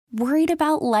Worried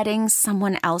about letting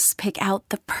someone else pick out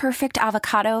the perfect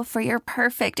avocado for your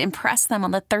perfect impress them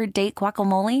on the third date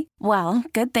guacamole? Well,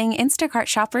 good thing Instacart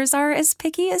shoppers are as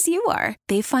picky as you are.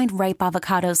 They find ripe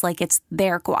avocados like it's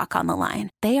their guac on the line.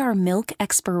 They are milk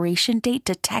expiration date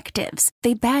detectives.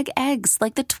 They bag eggs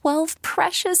like the 12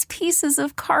 precious pieces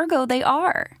of cargo they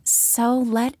are. So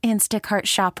let Instacart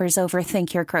shoppers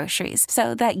overthink your groceries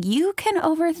so that you can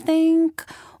overthink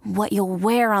what you'll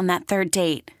wear on that third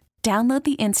date. Download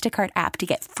the Instacart app to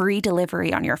get free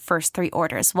delivery on your first 3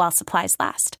 orders while supplies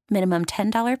last. Minimum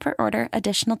 $10 per order.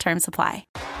 Additional terms apply.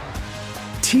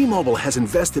 T-Mobile has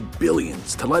invested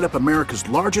billions to light up America's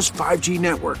largest 5G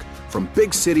network, from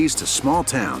big cities to small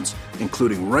towns,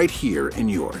 including right here in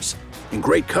yours. And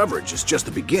great coverage is just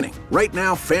the beginning. Right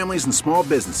now, families and small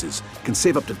businesses can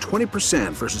save up to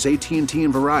 20% versus AT&T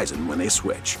and Verizon when they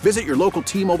switch. Visit your local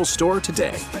T-Mobile store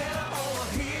today.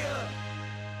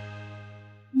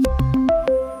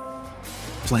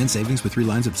 Plan savings with 3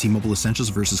 lines of T-Mobile Essentials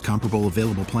versus comparable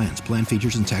available plans. Plan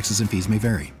features and taxes and fees may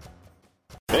vary.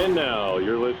 And now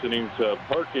you're listening to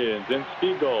Parkins and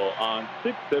Spiegel on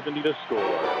 670 The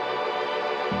Score.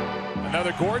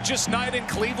 Another gorgeous night in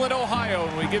Cleveland, Ohio,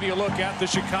 and we give you a look at the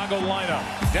Chicago lineup.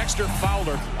 Dexter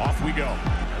Fowler, off we go.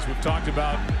 As we've talked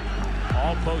about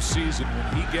all postseason,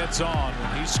 when he gets on,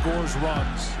 when he scores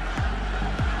runs,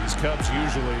 these Cubs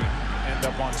usually end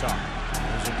up on top.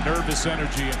 There's a nervous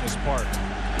energy in this park.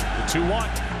 The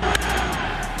 2-1.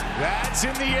 That's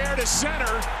in the air to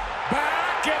center.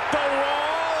 Back at the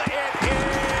wall. It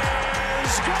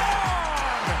is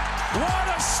gone. What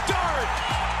a start.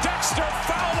 Dexter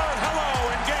Fowler,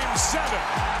 hello in Game 7.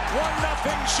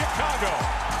 1-0 Chicago.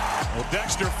 Well,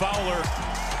 Dexter Fowler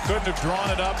couldn't have drawn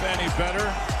it up any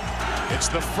better. It's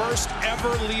the first ever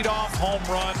leadoff home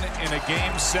run in a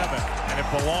Game 7, and it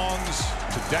belongs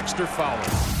to Dexter Fowler.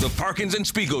 The Parkins and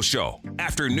Spiegel Show,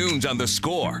 afternoons on The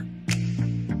Score.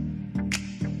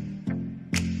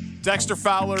 Dexter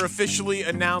Fowler officially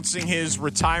announcing his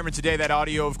retirement today. That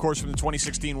audio, of course, from the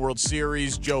 2016 World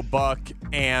Series, Joe Buck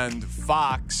and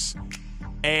Fox.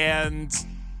 And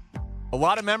a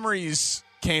lot of memories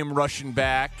came rushing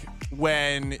back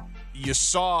when you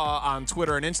saw on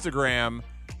Twitter and Instagram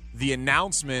the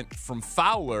announcement from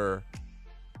Fowler,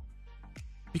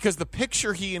 because the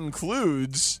picture he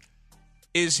includes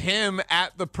is him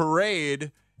at the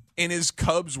parade in his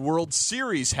Cubs World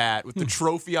Series hat with the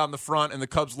trophy on the front and the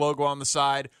Cubs logo on the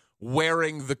side,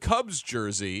 wearing the Cubs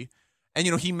jersey. And,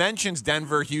 you know, he mentions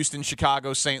Denver, Houston,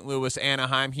 Chicago, St. Louis,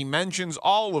 Anaheim. He mentions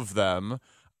all of them,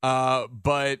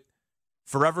 but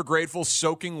forever grateful,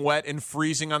 soaking wet and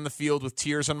freezing on the field with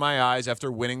tears in my eyes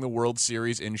after winning the World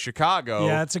Series in Chicago.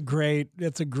 Yeah, it's a great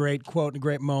quote and a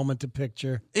great moment to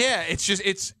picture. Yeah, it's just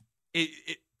it's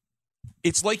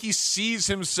like he sees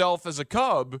himself as a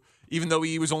Cub, even though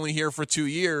he was only here for 2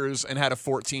 years and had a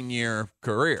 14-year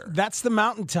career. That's the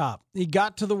mountaintop. He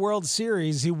got to the World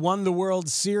Series. He won the World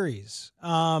Series.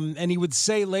 And he would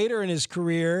say later in his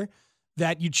career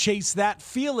that you chase that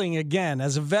feeling again.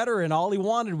 As a veteran, all he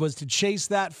wanted was to chase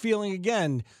that feeling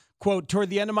again. Quote, toward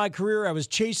the end of my career, I was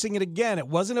chasing it again. It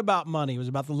wasn't about money. It was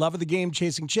about the love of the game,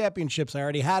 chasing championships. I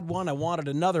already had one. I wanted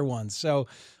another one. So,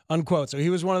 unquote. So he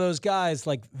was one of those guys,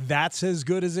 like, that's as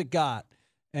good as it got.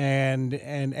 And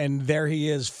there he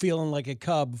is, feeling like a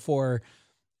Cub for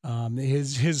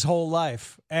his whole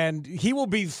life. And he will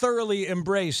be thoroughly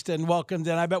embraced and welcomed,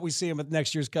 and I bet we see him at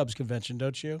next year's Cubs convention,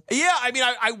 don't you? Yeah, I mean,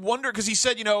 I wonder, because he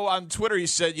said, you know, on Twitter, he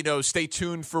said, you know, stay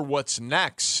tuned for what's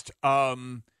next.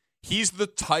 He's the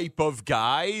type of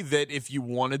guy that if you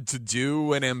wanted to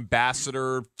do an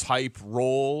ambassador-type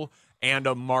role and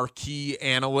a marquee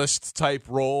analyst-type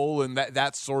role and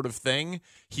that sort of thing,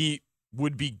 he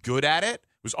would be good at it.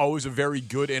 Was always a very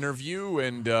good interview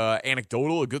and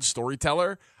anecdotal, a good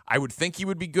storyteller. I would think he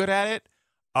would be good at it.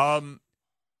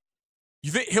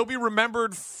 You think he'll be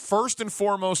remembered first and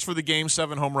foremost for the Game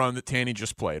 7 home run that Tanny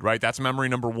just played, right? That's memory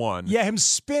number one. Yeah, him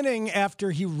spinning after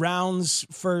he rounds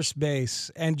first base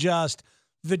and just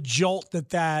the jolt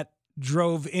that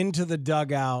drove into the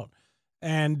dugout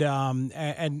and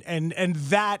that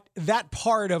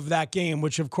part of that game,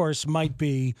 which of course might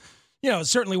be, you know,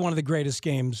 certainly one of the greatest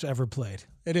games ever played.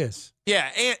 It is. Yeah,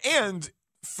 and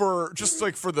for just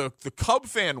like for the Cub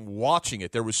fan watching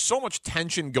it, there was so much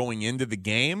tension going into the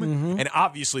game, and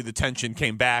obviously the tension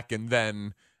came back and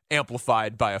then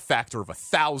amplified by a factor of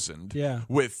 1,000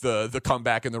 with the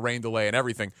comeback and the rain delay and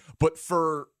everything. But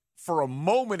for a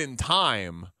moment in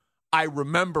time, I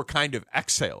remember kind of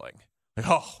exhaling. Like,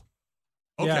 oh,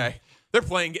 okay. They're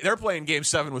playing Game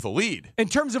 7 with a lead. In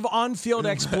terms of on-field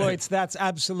exploits, that's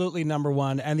absolutely number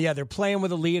one. And yeah, they're playing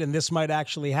with a lead, and this might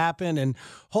actually happen. And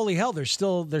holy hell, they're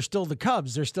still the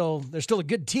Cubs. They're still a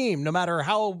good team, no matter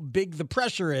how big the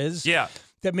pressure is. Yeah.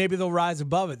 That maybe they'll rise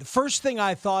above it. The first thing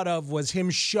I thought of was him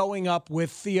showing up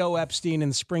with Theo Epstein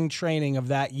in spring training of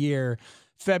that year,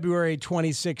 February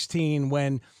 2016,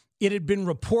 when it had been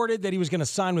reported that he was going to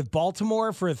sign with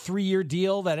Baltimore for a 3-year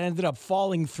deal that ended up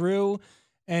falling through.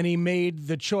 And he made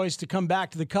the choice to come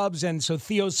back to the Cubs. And so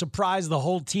Theo surprised the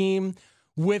whole team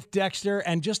with Dexter,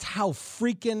 and just how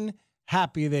freaking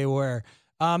happy they were.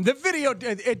 The video,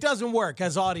 it doesn't work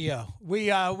as audio. We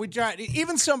tried.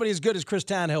 Even somebody as good as Chris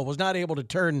Tannehill was not able to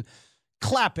turn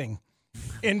clapping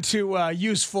into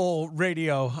useful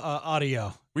radio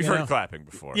audio. We've heard clapping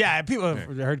before. Yeah, people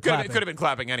have heard clapping. It could have been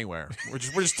clapping anywhere. We're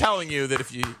just telling you that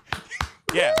if you...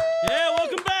 Yeah. Yeah,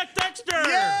 welcome back, Dexter.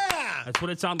 Yeah. That's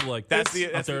what it sounded like. That's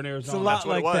up there in Arizona. It's a lot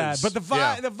like that. But the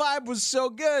vibe was so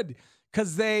good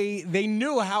because they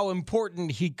knew how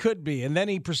important he could be. And then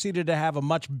he proceeded to have a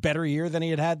much better year than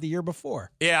he had the year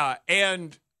before. Yeah,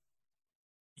 and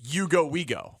you go, we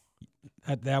go.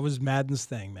 That was Madden's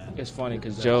thing, man. It's funny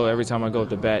because Joe, every time I go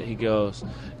to bat, he goes,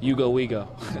 you go, we go.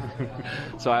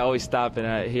 So I always stop,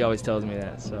 and he always tells me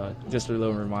that. So just a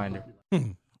little reminder.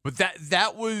 But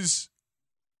that was...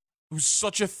 It was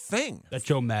such a thing. That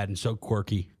Joe Madden, so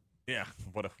quirky. Yeah,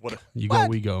 what a you go,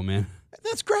 we go, man.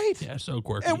 That's great. Yeah, so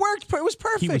quirky. It worked. It was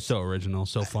perfect. He was so original,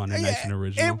 so fun and nice and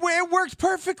original. It worked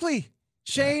perfectly,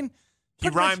 Shane. He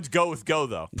rhymed "go" with "go"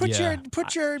 though. Put your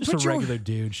regular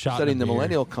dude studying the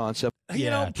millennial concept.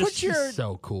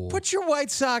 So cool. Put your White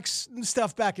Sox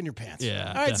stuff back in your pants.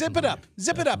 Yeah. All right, zip it up.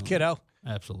 Zip it up, kiddo.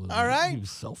 Absolutely. All right. He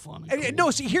was so funny. Cool.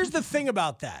 No, see, here's the thing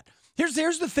about that.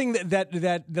 Here's the thing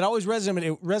that always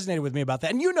resonated with me about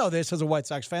that, and you know this as a White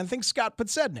Sox fan. Think Scott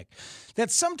Podsednik,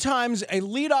 that sometimes a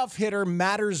leadoff hitter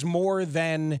matters more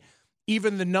than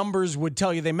even the numbers would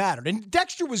tell you they mattered. And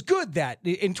Dexter was good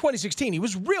in 2016. He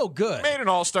was real good. Made an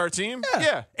all-star team.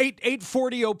 Yeah.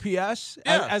 840 OPS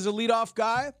as a leadoff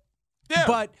guy. Yeah.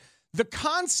 But the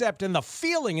concept and the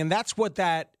feeling, and that's what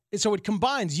so it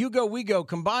combines. You go, we go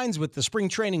combines with the spring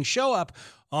training show up.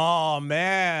 Oh,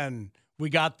 man. We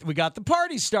got the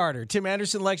party starter. Tim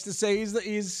Anderson likes to say he's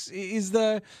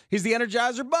the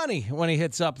Energizer Bunny when he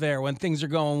hits up there when things are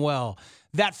going well.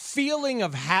 That feeling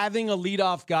of having a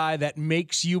leadoff guy that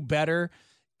makes you better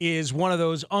is one of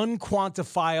those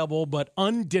unquantifiable but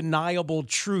undeniable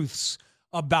truths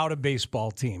about a baseball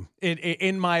team,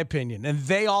 in my opinion. And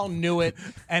they all knew it,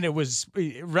 and it was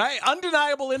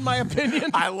undeniable in my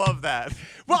opinion. I love that.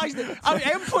 Well, I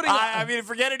am putting... I mean,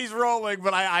 forget it, he's rolling,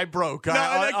 but I broke.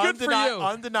 Good for you.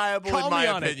 Undeniable Call in my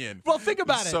on opinion. It. Well, think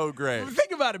about it. So great.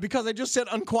 Think about it, because I just said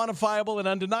unquantifiable and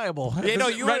undeniable.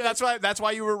 That's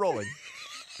why you were rolling.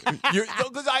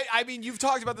 Because I mean, you've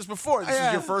talked about this before. This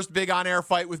is your first big on-air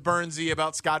fight with Bernsey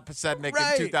about Scott Podsednik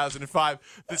in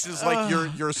 2005. This is like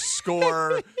your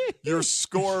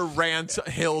score rant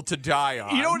hill to die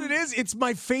on. You know what it is? It's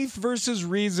my faith versus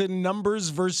reason, numbers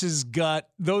versus gut,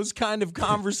 those kind of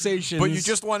conversations. But you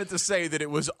just wanted to say that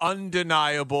it was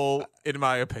undeniable, in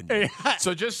my opinion.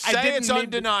 So just say it's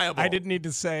undeniable. I didn't need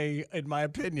to say, in my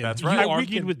opinion. That's right. You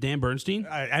argued with Dan Bernstein?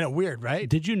 I know, weird, right?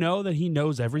 Did you know that he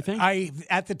knows everything?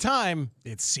 At the time,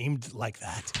 it seemed like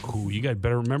that. Ooh, you guys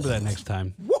better remember that next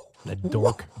time. That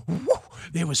dork.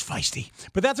 It was feisty,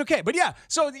 but that's okay. But yeah,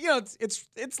 so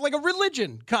it's like a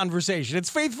religion conversation. It's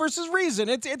faith versus reason.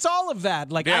 It's all of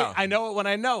that. Like I know it when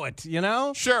I know it.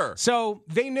 Sure. So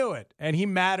they knew it, and he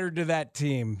mattered to that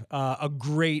team a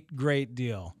great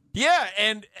deal. Yeah,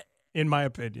 and in my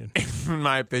opinion, it's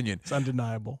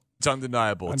undeniable. It's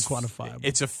undeniable. Unquantifiable.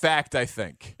 It's a fact, I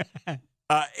think.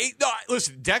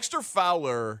 Listen, Dexter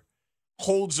Fowler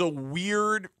holds a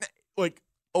weird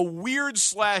 /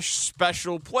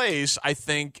 special place, I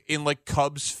think, in like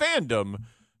Cubs fandom,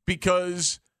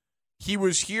 because he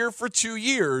was here for 2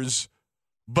 years,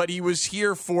 but he was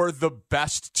here for the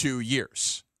best 2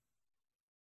 years.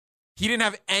 He didn't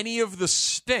have any of the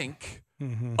stink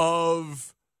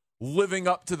of living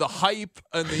up to the hype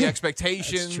and the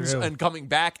expectations and coming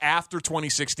back after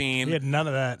 2016. He had none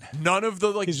of that. None of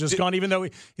the He's just gone, even though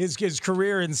his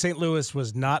career in St. Louis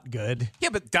was not good. Yeah,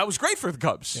 but that was great for the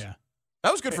Cubs. Yeah,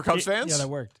 that was good for Cubs fans. Yeah, that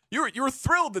worked. You were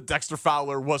thrilled that Dexter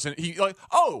Fowler wasn't.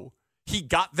 He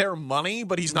got their money,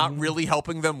 but he's not really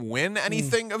helping them win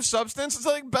anything of substance. It's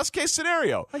like best case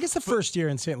scenario. I guess the first year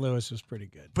in St. Louis was pretty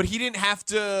good, but he didn't have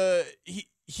to.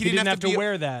 He didn't have to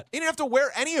wear that. He didn't have to wear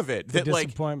any of it. The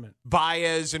disappointment.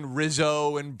 Baez and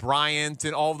Rizzo and Bryant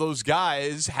and all those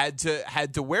guys had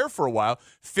to wear for a while.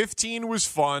 15 was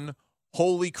fun.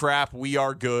 holy crap, we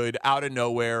are good, out of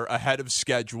nowhere, ahead of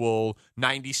schedule,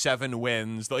 97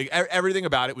 wins. Like everything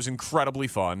about it was incredibly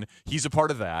fun. He's a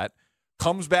part of that.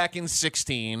 Comes back in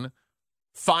 16,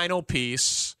 final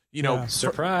piece,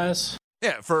 surprise.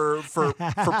 For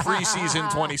preseason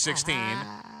 2016.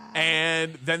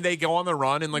 And then they go on the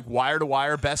run and wire to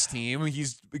wire best team.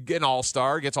 He's an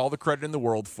all-star, gets all the credit in the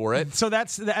world for it. So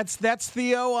that's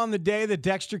Theo on the day that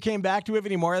Dexter came back. Do we have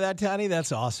any more of that, Tony?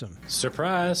 That's awesome.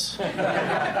 Surprise.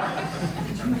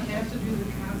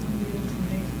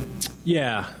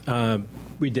 Yeah,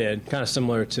 we did. Kind of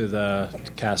similar to the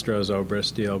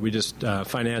Castro-Zobrist deal. We just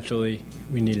financially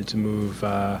we needed to move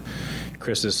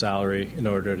Chris's salary in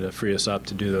order to free us up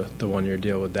to do the one-year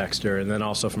deal with Dexter. And then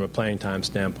also from a playing time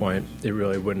standpoint, it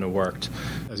really wouldn't have worked.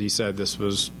 As he said, this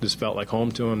felt like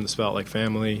home to him. This felt like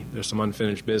family. There's some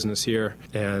unfinished business here.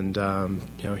 And,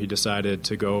 he decided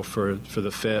to go for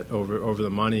the fit over the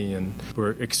money. And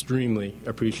we're extremely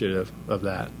appreciative of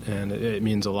that. And it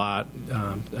means a lot.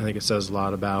 I think it says a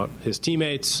lot about his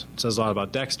teammates. It says a lot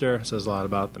about Dexter. It says a lot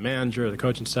about the manager, the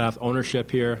coaching staff,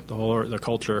 ownership here, the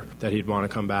culture that he'd want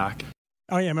to come back.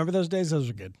 Oh, yeah. Remember those days? Those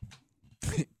were good.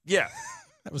 Yeah.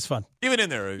 That was fun. Even in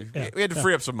there, we had to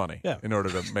free up some money in order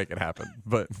to make it happen,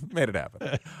 but made it happen.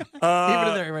 Even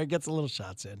in there, he gets a little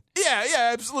shots in.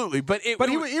 Yeah, absolutely. But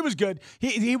he was good.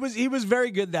 He was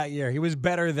very good that year. He was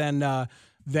better than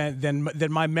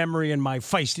my memory and my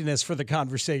feistiness for the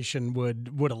conversation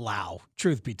would allow.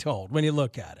 Truth be told, when you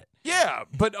look at it. Yeah,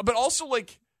 but also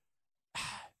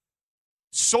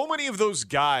so many of those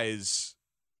guys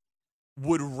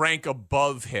would rank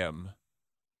above him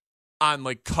on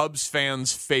Cubs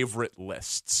fans' favorite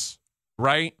lists,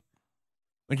 right?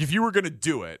 If you were going to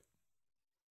do it,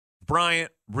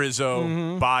 Bryant,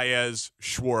 Rizzo, Baez,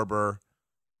 Schwarber,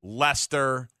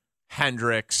 Lester,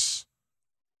 Hendricks,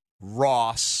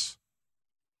 Ross,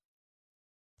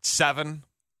 7,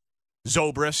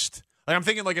 Zobrist. I'm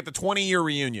thinking at the 20-year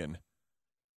reunion,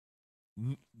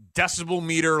 decibel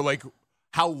meter,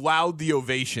 how loud the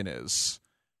ovation is.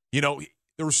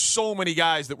 There were so many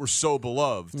guys that were so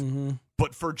beloved,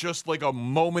 but for just a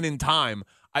moment in time,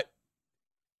 I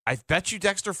bet you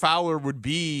Dexter Fowler would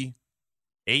be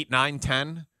 8, 9,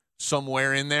 10,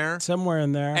 somewhere in there.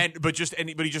 But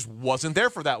he just wasn't there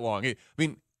for that long. I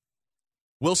mean,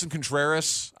 Wilson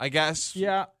Contreras, I guess.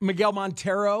 Yeah, Miguel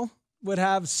Montero would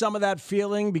have some of that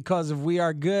feeling because of We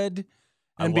Are Good.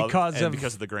 Because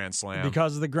of the Grand Slam.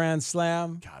 Because of the Grand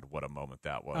Slam. God, what a moment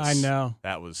that was. I know.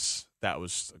 That was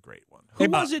a great one. Who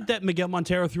was it that Miguel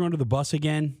Montero threw under the bus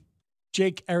again?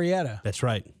 Jake Arrieta. That's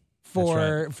right.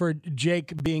 For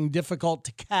Jake being difficult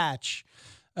to catch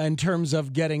in terms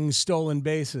of getting stolen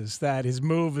bases, that his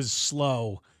move is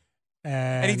slow.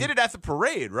 And he did it at the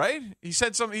parade, right? He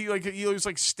said something. He was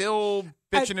still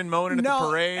bitching and moaning at the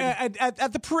parade.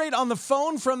 At the parade, on the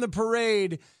phone from the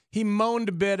parade, he moaned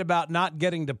a bit about not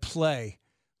getting to play,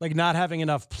 not having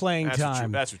enough playing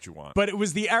time. That's what you want. But it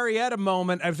was the Arrieta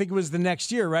moment. I think it was the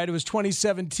next year, right? It was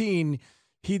 2017.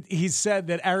 He said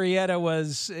that Arrieta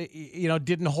was,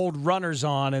 didn't hold runners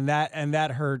on, and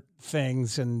that hurt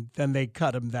things, and then they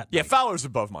cut him that night. Fowler's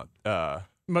above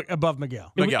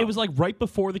Miguel. It was right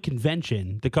before the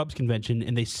convention, the Cubs convention,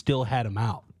 and they still had him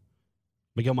out.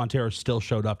 Miguel Montero still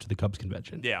showed up to the Cubs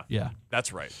convention. Yeah.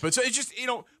 That's right. But so it's just,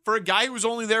 for a guy who was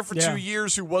only there for 2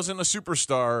 years, who wasn't a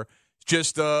superstar,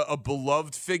 just a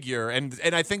beloved figure. And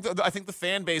I think the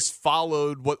fan base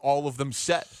followed what all of them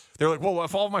said. They're like, well,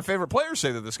 if all of my favorite players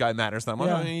say that this guy matters that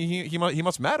much, he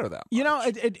must matter that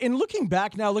much. In looking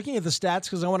back now, looking at the stats,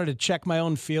 because I wanted to check my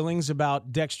own feelings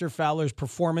about Dexter Fowler's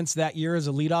performance that year as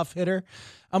a leadoff hitter,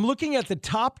 I'm looking at the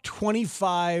top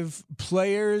 25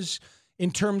 players in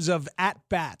terms of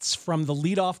at-bats from the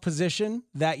leadoff position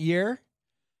that year,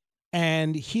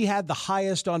 and he had the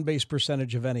highest on-base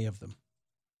percentage of any of them.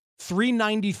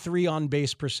 393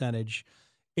 on-base percentage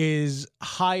is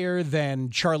higher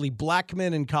than Charlie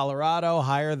Blackmon in Colorado,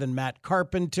 higher than Matt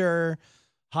Carpenter,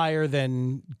 higher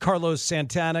than Carlos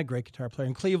Santana, great guitar player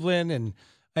in Cleveland, and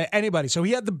anybody. So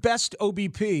he had the best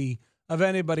OBP of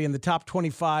anybody in the top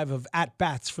 25 of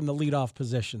at-bats from the leadoff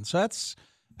position. So that's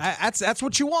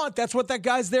what you want. That's what that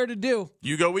guy's there to do.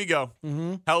 You go, we go.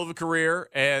 Hell of a career,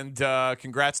 and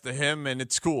congrats to him. And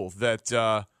it's cool that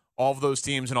all of those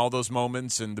teams and all those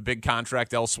moments and the big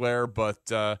contract elsewhere,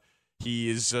 but he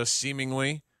is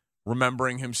seemingly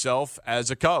remembering himself as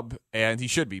a Cub, and he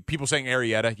should be. People saying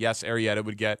Arrieta. Yes, Arrieta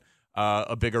would get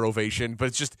a bigger ovation, but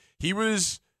it's just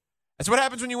that's what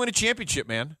happens when you win a championship,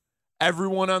 man.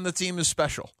 Everyone on the team is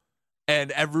special.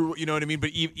 And you know what I mean? But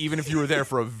even if you were there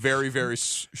for a very, very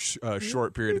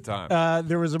short period of time.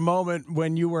 There was a moment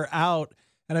when you were out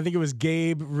and I think it was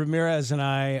Gabe Ramirez and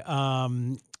I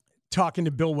talking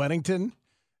to Bill Weddington.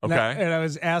 Okay. And I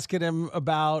was asking him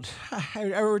about,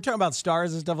 we were talking about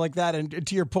stars and stuff like that. And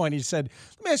to your point, he said,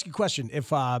 let me ask you a question.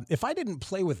 If I didn't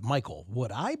play with Michael,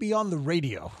 would I be on the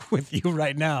radio with you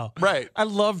right now? Right. I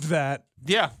loved that.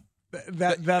 Yeah.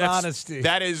 That honesty.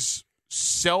 That is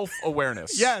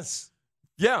self-awareness. Yes.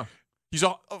 Yeah. He's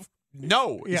all,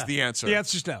 no is the answer. The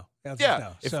answer's no.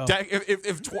 Yeah. No.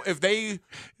 If they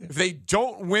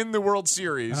don't win the World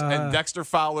Series and Dexter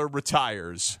Fowler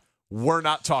retires, we're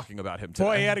not talking about him today.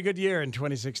 Boy, he had a good year in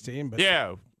 2016. But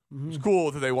yeah. It was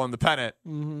cool that they won the pennant,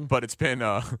 but it's been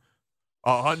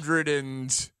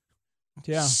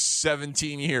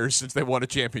 117 years since they won a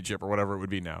championship or whatever it would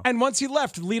be now. And once he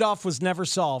left, leadoff was never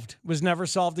solved.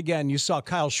 Again. You saw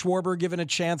Kyle Schwarber given a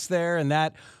chance there and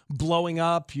that blowing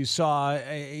up. You saw,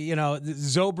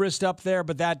 Zobrist up there,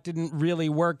 but that didn't really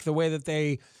work the way that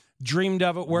they dreamed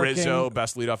of it working. Rizzo,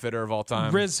 best leadoff hitter of all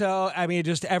time. Rizzo,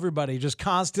 just everybody, just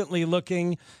constantly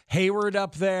looking. Hayward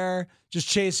up there, just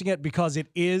chasing it because it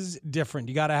is different.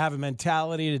 You got to have a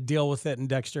mentality to deal with it, and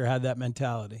Dexter had that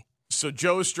mentality. So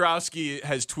Joe Ostrowski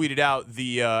has tweeted out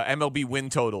the MLB win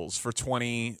totals for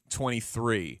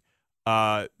 2023.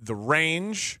 The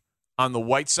range on the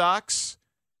White Sox,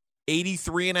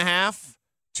 83.5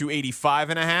 to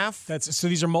 85.5. So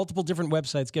these are multiple different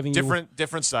websites giving you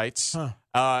different sites. Huh.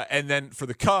 And then for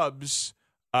the Cubs,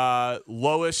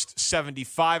 lowest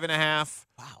 75.5,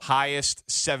 highest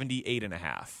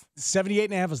 78.5.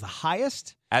 78.5 is the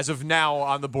highest? As of now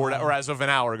on the board, or as of an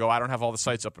hour ago, I don't have all the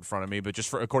sites up in front of me, but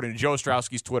just according to Joe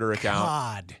Ostrowski's Twitter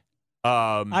account.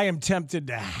 God. I am tempted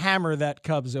to hammer that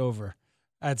Cubs over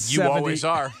at 70. You always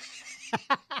are.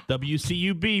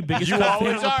 WCUB, biggest you fan on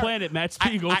always the are. planet, Matt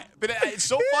Spiegel. But it's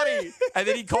so funny. And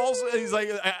then he calls, and he's like,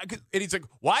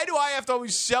 why do I have to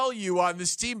always sell you on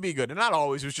this team being good? And not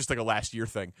always. It was just like a last year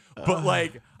thing. But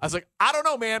I was like, I don't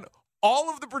know, man.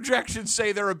 All of the projections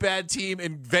say they're a bad team,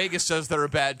 and Vegas says they're a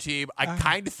bad team. I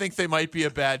kind of think they might be a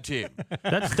bad team.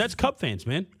 That's Cub fans,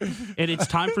 man. And it's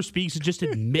time for Speaks to just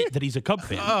admit that he's a Cub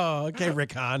fan. Oh, okay,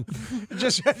 Rick Hahn.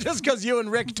 Just because you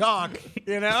and Rick talk,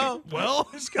 Well,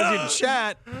 just because you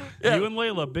chat. Yeah. You and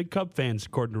Layla, big Cub fans,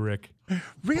 according to Rick.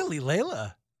 Really,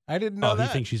 Layla? I didn't know that.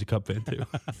 He thinks she's a Cub fan, too.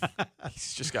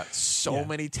 He's just got so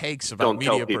many takes about Don't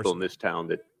media tell people in this town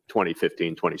that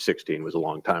 2015, 2016 was a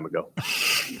long time ago.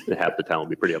 Half the town will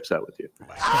be pretty upset with you.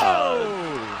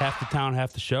 Half the town,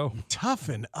 half the show.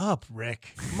 Toughen up,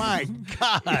 Rick. My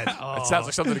God. It sounds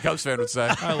like something a Cubs fan would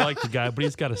say. I like the guy, but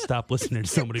he's got to stop listening to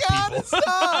so many people.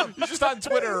 Stop. He's just on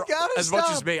Twitter as much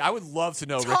as me. I would love to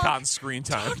know Rick Hahn's screen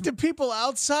time. Talk to people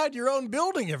outside your own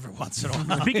building every once in a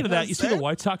while. Speaking of that, you see the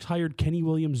White Sox hired Kenny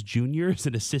Williams Jr. as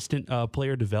an assistant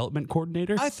player development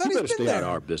coordinator? I thought he better stay there. out of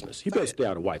our business. He better stay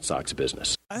out of White Sox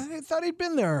business. I thought he'd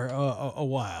been there a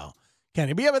while.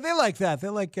 Kenny, but yeah, but they like that. They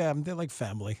like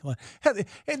family.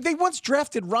 They once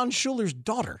drafted Ron Schuler's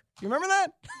daughter. You remember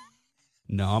that?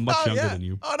 No, I'm much younger than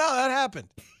you. Oh no, that happened.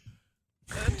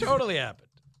 That totally happened.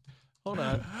 Hold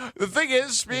on. The thing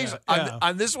is,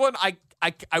 on this one, I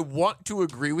want to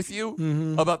agree with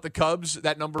you about the Cubs,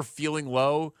 that number feeling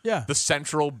low. Yeah. The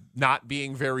Central not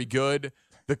being very good.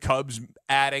 The Cubs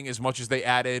adding as much as they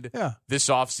added this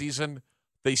offseason.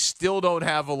 They still don't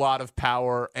have a lot of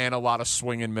power and a lot of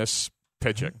swing and miss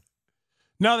pitching.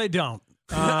 No, they don't.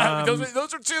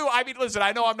 Those are two. I mean, listen,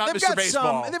 I know I'm not Mr.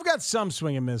 Baseball. They've got some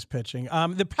swing and miss pitching.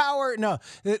 The power, no,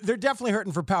 they're definitely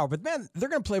hurting for power. But, man, they're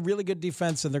going to play really good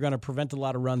defense, and they're going to prevent a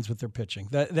lot of runs with their pitching.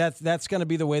 That's going to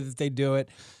be the way that they do it.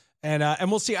 And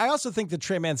we'll see. I also think that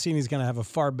Trey Mancini is going to have a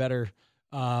far better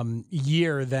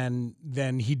year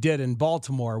than he did in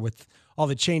Baltimore with all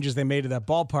the changes they made to that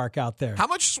ballpark out there. How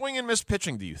much swing and miss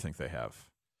pitching do you think they have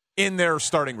in their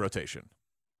starting rotation?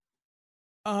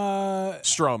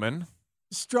 Stroman.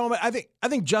 I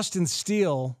think Justin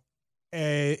Steele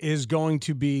is going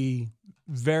to be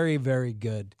very, very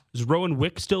good. Is Rowan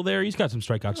Wick still there? He's got some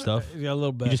strikeout stuff. Yeah, a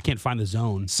little bit. You just can't find the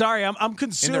zone. Sorry, I'm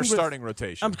consumed in their with, starting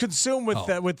rotation. I'm consumed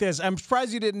with this. I'm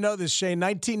surprised you didn't know this, Shane.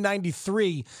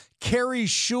 1993, Kerry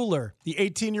Schuler, the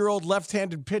 18-year-old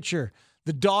left-handed pitcher,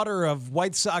 the daughter of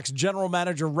White Sox general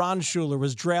manager Ron Schuler,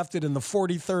 was drafted in the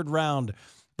 43rd round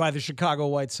by the Chicago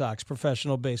White Sox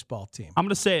professional baseball team. I'm going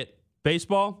to say it.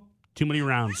 Baseball, too many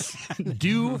rounds.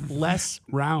 Do less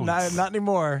rounds. Not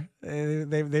anymore.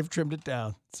 They've trimmed it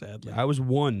down, sadly. I was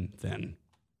one then.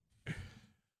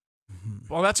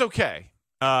 Well, that's okay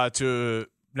to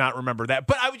not remember that.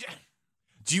 But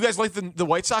do you guys like the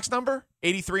White Sox number?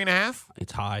 83.5?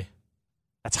 It's high.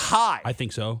 That's high. I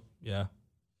think so, yeah.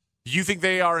 Do you think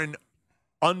they are an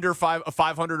under a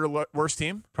 500 or worse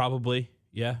team? Probably,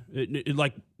 Yeah.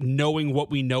 Like knowing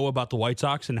what we know about the White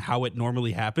Sox and how it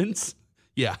normally happens.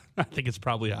 Yeah, I think it's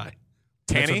probably high.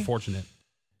 Tanny? That's unfortunate.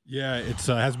 Yeah, it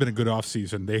has been a good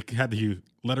offseason. They had the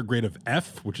letter grade of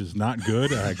F, which is not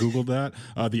good. I Googled that.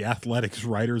 The athletics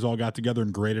writers all got together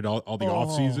and graded all the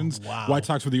off seasons. Wow. White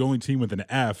Sox were the only team with an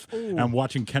F. Ooh. I'm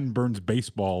watching Ken Burns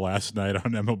baseball last night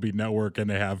on MLB Network, and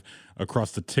they have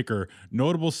across the ticker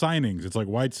notable signings. It's like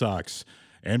White Sox,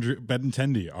 Andrew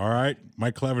Benintendi, all right,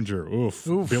 Mike Clevenger, oof,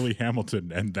 Billy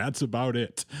Hamilton, and that's about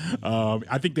it.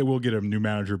 I think they will get a new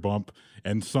manager bump,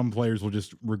 and some players will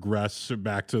just regress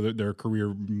back to their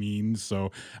career means.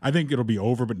 So I think it'll be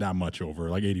over, but not much over,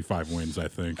 like 85 wins, I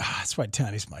think. That's why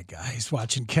Tanny's my guy. He's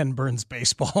watching Ken Burns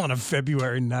baseball on a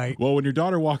February night. Well, when your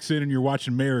daughter walks in and you're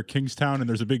watching Mayor of Kingstown and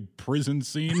there's a big prison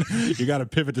scene, you got to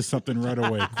pivot to something right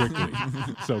away, quickly.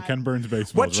 So Ken Burns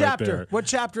baseball. What chapter? Right there. What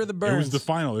chapter of the Burns? It was the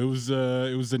final. It was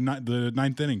the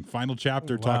ninth inning, final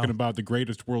chapter, talking about the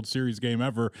greatest World Series game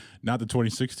ever. Not the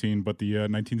 2016, but the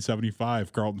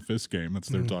 1975 Carlton Fisk game. That's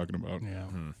what they're talking about. Yeah.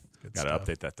 Got to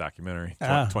update that documentary.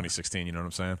 2016, you know what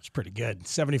I'm saying? It's pretty good.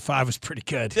 75 was pretty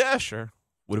good. Yeah, sure.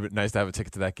 Would have been nice to have a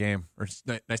ticket to that game, or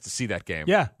nice to see that game.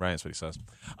 Yeah. Right, that's what he says.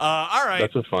 All right.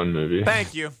 That's a fun movie.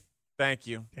 Thank you.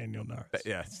 Daniel Norris.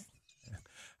 Yeah.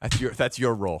 That's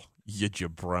your role, you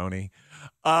jabroni.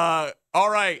 All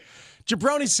right.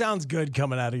 Jabroni sounds good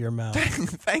coming out of your mouth.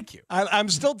 Thank you. I'm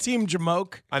still Team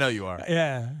Jamoke. I know you are.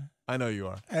 Yeah. I know you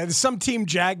are. There's some Team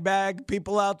Jagbag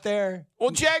people out there.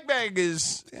 Well, Jagbag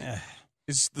is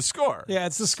the score. Yeah,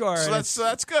 it's the score. So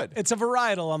that's good. It's a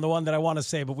varietal on the one that I want to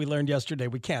say, but we learned yesterday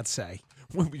we can't say.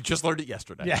 We just learned it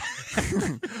yesterday. Yeah.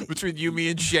 Between you, me,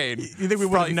 and Shane. You think we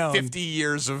would have known? 50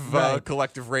 years of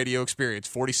collective radio experience,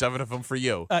 47 of them for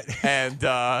you. And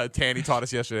Tanny taught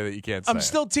us yesterday that you can't say I'm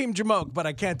still Team Jamoke, but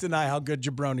I can't deny how good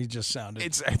Jabroni just sounded.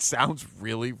 It sounds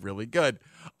really, really good.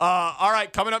 All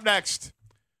right, coming up next,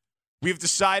 we've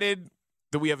decided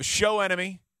that we have a show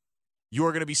enemy. You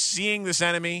are going to be seeing this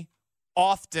enemy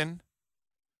often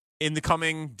in the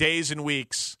coming days and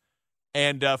weeks.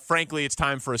 And frankly, it's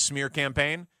time for a smear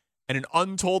campaign and an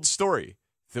untold story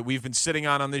that we've been sitting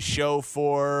on this show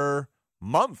for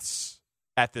months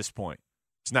at this point.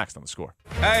 It's next on The Score.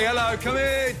 Hey, hello, come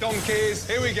here, donkeys.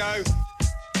 Here we go.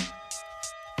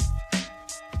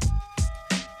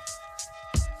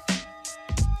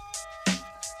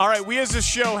 All right, we as a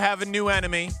show have a new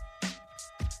enemy.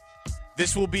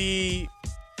 This will be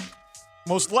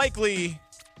most likely,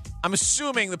 I'm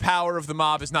assuming the power of the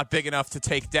mob is not big enough to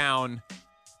take down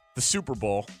the Super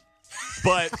Bowl,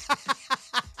 but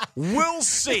we'll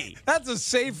see. That's a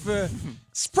safe,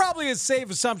 it's probably a safe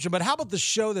assumption, but how about the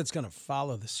show that's going to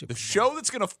follow the Super Bowl? The show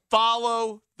that's going to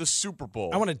follow the Super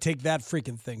Bowl. I want to take that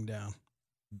freaking thing down.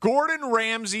 Gordon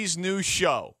Ramsay's new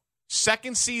show.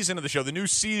 Second season of the show, the new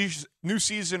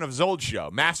season of his old show,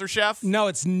 MasterChef. No,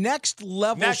 it's Next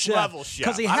Level Next Chef. Level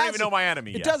Chef. I don't even know my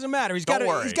enemy yet. It doesn't matter. He's Don't got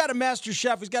worry. he's got a Master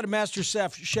Chef. He's got a Master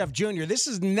Chef Junior. This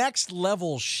is Next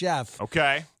Level Chef.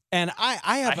 Okay. And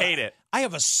I hate it. I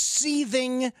have a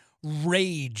seething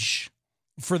rage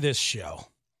for this show.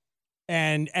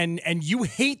 And you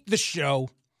hate the show.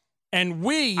 And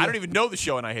we I don't even know the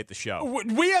show, and I hate the show.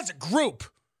 We as a group,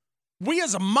 we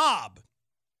as a mob,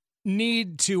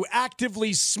 need to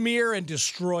actively smear and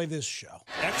destroy this show.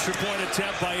 Extra point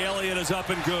attempt by Elliott is up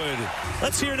and good.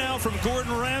 Let's hear now from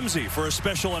Gordon Ramsay for a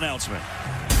special announcement.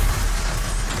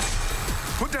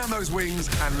 Put down those wings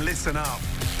and listen up.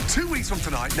 2 weeks from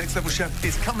tonight, Next Level Chef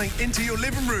is coming into your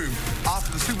living room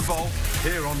after the Super Bowl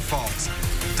here on Fox.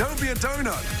 Don't be a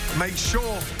donut. Make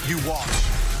sure you watch.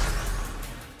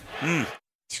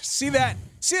 See that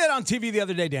on TV the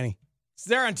other day, Danny. It's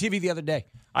there on TV the other day.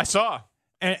 I saw.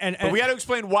 But we got to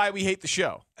explain why we hate the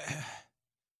show.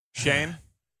 Shane?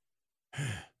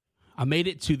 I made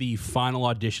it to the final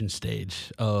audition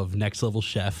stage of Next Level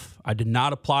Chef. I did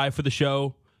not apply for the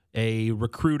show. A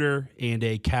recruiter and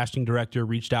a casting director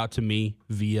reached out to me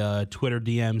via Twitter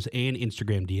DMs and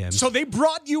Instagram DMs. So they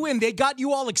brought you in. They got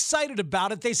you all excited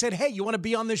about it. They said, hey, you want to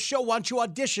be on this show? Why don't you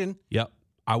audition? Yep.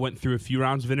 I went through a few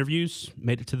rounds of interviews,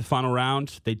 made it to the final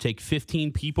round. They take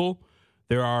 15 people.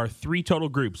 There are 3 total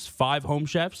groups, 5 home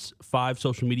chefs, 5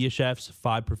 social media chefs,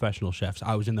 5 professional chefs.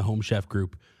 I was in the home chef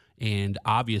group, and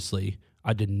obviously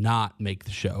I did not make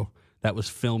the show. That was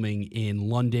filming in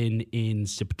London in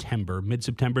September,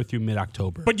 mid-September through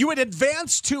mid-October. But you had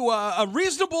advanced to a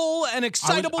reasonable and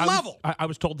excitable level. I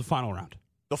was told the final round.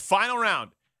 The final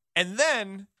round. And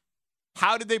then,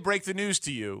 how did they break the news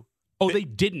to you? Oh, they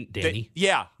didn't, Danny.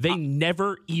 Yeah. They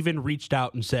never even reached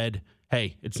out and said,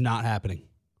 hey, it's not happening.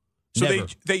 So Never.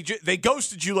 they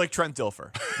ghosted you like Trent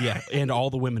Dilfer. Yeah, and all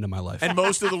the women in my life. And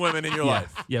most of the women in your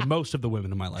life. Yeah, most of the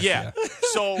women in my life. Yeah.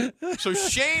 So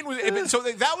Shane was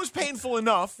that was painful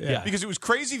enough because it was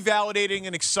crazy validating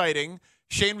and exciting.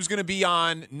 Shane was going to be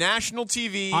on national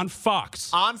TV. On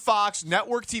Fox,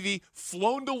 network TV,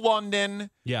 flown to London.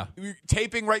 Yeah.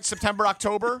 Taping right September,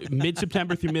 October.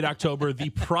 Mid-September through mid-October. The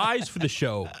prize for the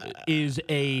show is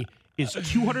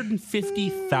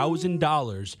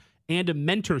 $250,000 and a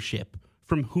mentorship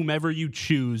from whomever you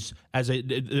choose as of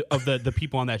the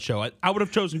people on that show. I would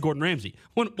have chosen Gordon Ramsay,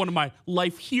 one of my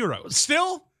life heroes.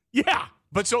 Still? Yeah.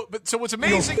 But so what's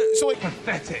amazing? So like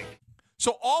pathetic.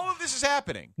 So all of this is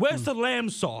happening. Where's the lamb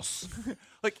sauce?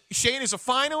 Like Shane is a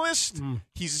finalist.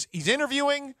 He's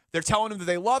interviewing. They're telling him that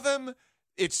they love him.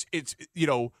 It's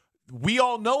we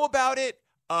all know about it.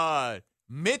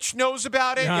 Mitch knows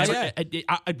about it.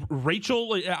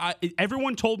 Rachel,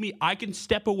 everyone told me I can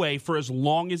step away for as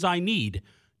long as I need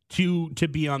to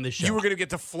be on this show. You were going to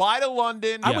get to fly to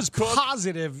London. I was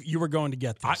positive you were going to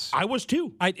get this. I was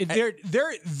too.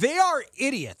 They are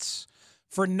idiots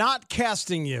for not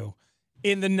casting you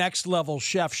in the Next Level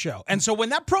Chef show. And so when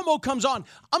that promo comes on,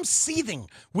 I'm seething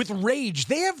with rage.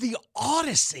 They have the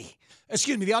audacity.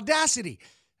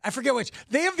 I forget which.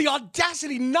 They have the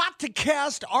audacity not to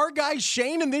cast our guy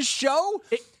Shane in this show?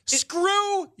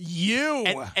 Screw you.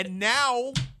 And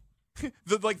now,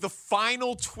 the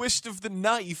final twist of the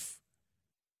knife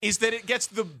is that it gets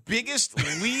the biggest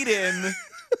lead-in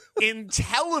in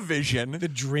television. The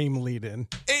dream lead-in.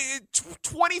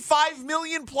 25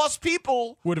 million plus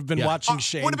people would have been watching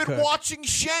Shane. Would have been watching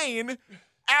Shane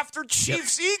after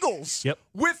Chiefs Eagles. Yep.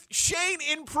 With Shane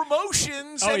in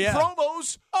promotions and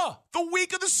promos the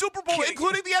week of the Super Bowl,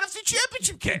 including the NFC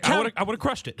Championship game. I would have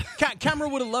crushed it.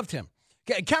 Cameron would have loved him.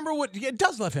 Cameron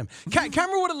does love him.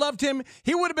 Cameron would have loved him.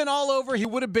 He would have been all over. He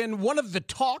would have been one of the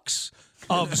talks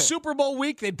of Super Bowl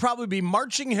week. They'd probably be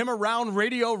marching him around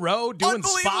Radio Row doing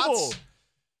spots.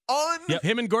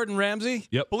 Him and Gordon Ramsay.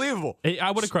 Yep. Believable.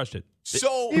 I would have crushed it.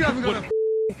 So you haven't got a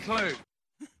clue.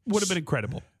 Would have been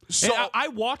incredible. So I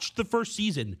watched the first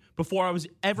season before I was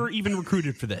ever even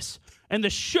recruited for this, and the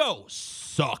show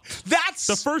sucked.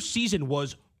 The first season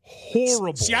was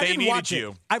horrible. See, I didn't watch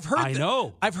it. I've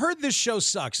heard this show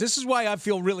sucks. This is why I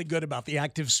feel really good about the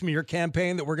active smear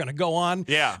campaign that we're going to go on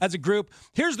as a group.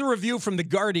 Here's the review from The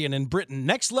Guardian in Britain.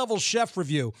 Next Level Chef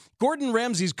review. Gordon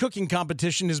Ramsay's cooking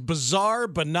competition is bizarre,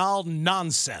 banal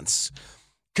nonsense.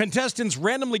 Contestants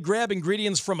randomly grab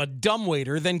ingredients from a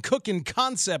dumbwaiter, then cook in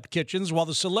concept kitchens while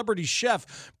the celebrity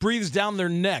chef breathes down their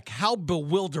neck. How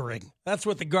bewildering. That's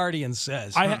what The Guardian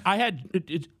says.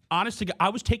 Honestly, I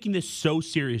was taking this so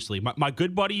seriously. My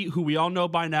good buddy, who we all know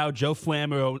by now, Joe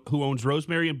Flam, who owns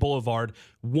Rosemary and Boulevard,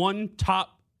 won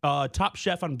top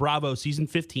chef on Bravo season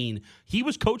 15. He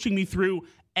was coaching me through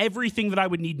everything that I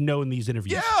would need to know in these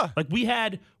interviews. Yeah. Like we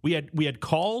had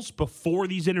calls before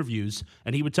these interviews,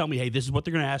 and he would tell me, "Hey, this is what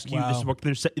they're going to ask you. This is what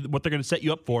they're going to set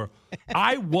you up for."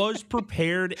 I was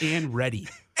prepared and ready.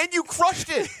 And you crushed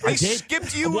it. They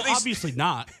skipped you. Well, obviously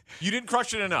not. You didn't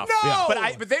crush it enough. No. Yeah.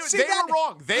 But they were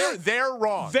wrong. They're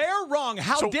wrong. They're wrong.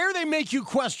 How dare they make you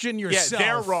question yourself? Yeah,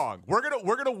 they're wrong. We're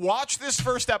gonna watch this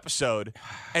first episode,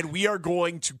 and we are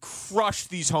going to crush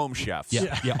these home chefs.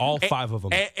 Yeah, all 5 of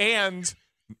them. And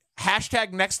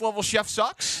hashtag Next Level Chef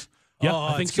sucks. Yeah,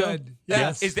 I think so. Good.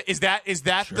 Yes. Is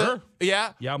that Sure.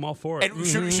 Yeah, I'm all for it. And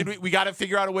should we got to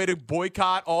figure out a way to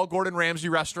boycott all Gordon Ramsay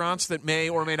restaurants that may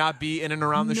or may not be in and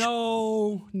around the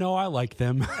No, I like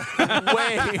them. Wait a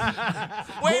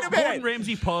minute. Gordon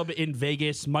Ramsay Pub in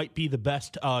Vegas might be the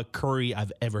best curry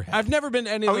I've ever had. I've never been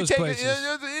to any of those places.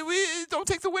 We don't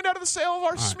take the wind out of the sail of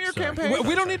our smear campaign.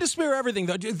 We don't need to smear everything,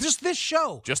 though. Just this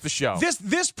show. Just the show.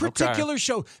 This particular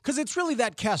show, because it's really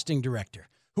that casting director.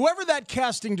 Whoever that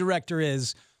casting director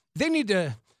is, they need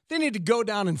to go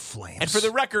down in flames. And for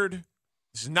the record,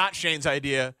 this is not Shane's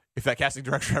idea. If that casting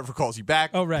director ever calls you back,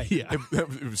 oh right, yeah,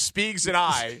 it was Speaks and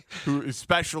I who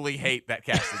especially hate that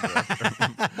casting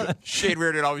director. Shane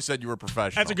Reardon always said you were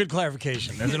professional. That's a good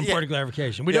clarification. That's an important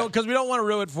clarification. We don't want to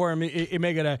ruin it for him. He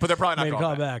may get a, but they're probably not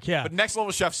call back. Yeah, but Next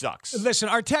Level Chef sucks. Listen,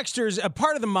 our texters, a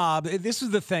part of the mob. This is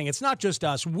the thing. It's not just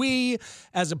us. We,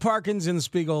 as a Parkins and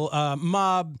Spiegel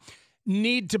mob,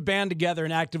 need to band together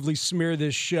and actively smear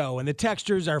this show. And the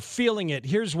texters are feeling it.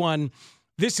 Here's one.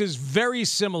 This is very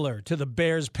similar to the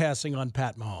Bears passing on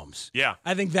Pat Mahomes. Yeah.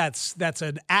 I think that's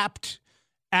an apt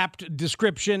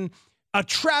description. A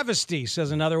travesty,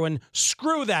 says another one.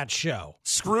 Screw that show.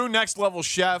 Screw Next Level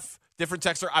Chef. Different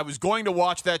texter. I was going to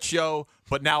watch that show,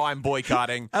 but now I'm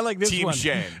boycotting. I like this Team one.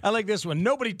 Shane. I like this one.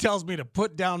 Nobody tells me to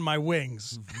put down my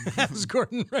wings. As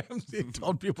Gordon Ramsay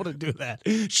told people to do that.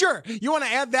 Sure, you want to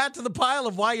add that to the pile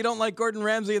of why you don't like Gordon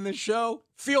Ramsay in this show?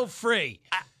 Feel free.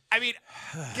 I mean,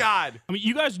 God. I mean,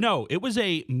 you guys know it was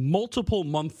a multiple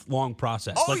month long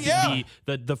process. Oh, yeah.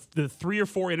 The 3 or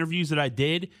 4 interviews that I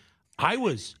did, I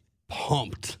was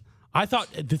pumped. I thought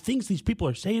the things these people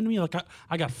are saying to me, like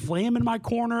I got Flam in my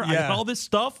corner, I got all this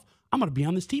stuff. I'm going to be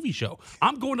on this TV show.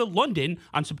 I'm going to London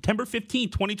on September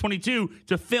 15th, 2022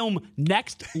 to film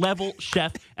Next Level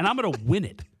Chef, and I'm going to win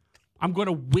it. I'm going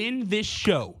to win this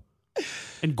show.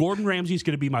 And Gordon Ramsay is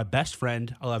going to be my best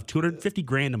friend. I'll have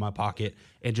 $250,000 in my pocket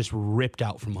and just ripped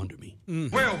out from under me.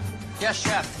 Will. Yes,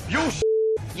 Chef. You're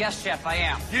Yes, Chef, I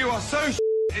am. You are so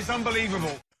it's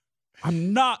unbelievable.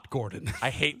 I'm not Gordon. I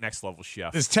hate Next Level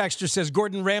Chef. This texter says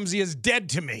Gordon Ramsay is dead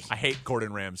to me. I hate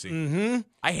Gordon Ramsay. Mm-hmm.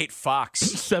 I hate Fox.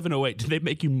 708. Did they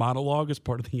make you monologue as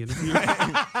part of the interview?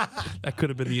 That could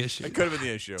have been the issue. It could have been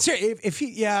the issue. Sir, if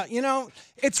he,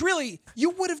 it's really, you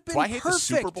would have been Do I hate perfect.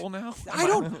 the Super Bowl now? I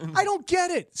don't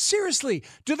get it. Seriously,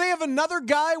 do they have another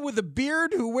guy with a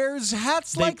beard who wears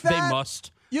hats like that? They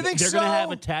must. You think they're so? They're going to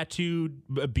have a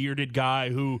tattooed, bearded guy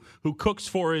who cooks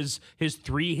for his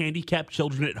 3 handicapped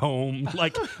children at home.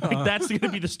 Like that's going to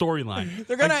be the storyline.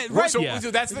 They're going to So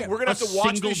that's the thing. We're going to have to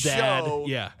watch this show,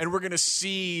 and we're going to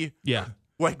see,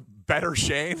 like better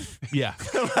Shane. Yeah,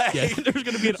 There's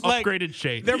going to be an upgraded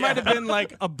Shane. There might have been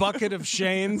like a bucket of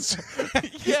Shanes.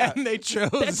 And they chose.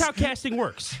 That's how casting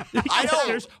works. I know.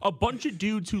 There's a bunch of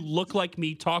dudes who look like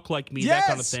me, talk like me, that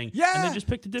kind of thing. Yeah. And they just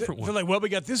picked a different one. They're like, well, we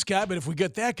got this guy, but if we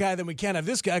get that guy, then we can't have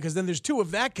this guy because then there's 2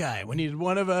 of that guy. We needed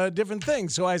one of a different thing.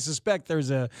 So I suspect there's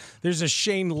a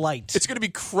Shane light. It's going to be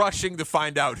crushing to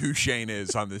find out who Shane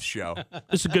is on this show.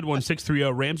 This is a good one.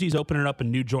 630. Ramsey's opening up a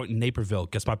new joint in Naperville.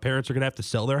 Guess my parents are going to have to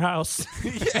sell their house.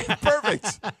 Yeah,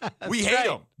 perfect. We hate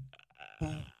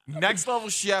him. Next Level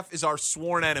Chef is our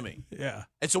sworn enemy. Yeah.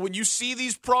 And so when you see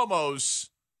these promos,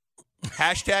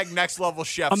 hashtag Next Level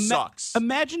Chef sucks.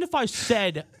 Imagine if I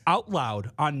said out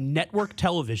loud on network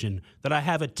television that I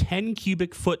have a 10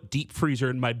 cubic foot deep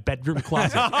freezer in my bedroom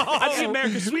closet. I'd be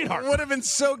America's sweetheart. Would have been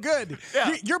so good.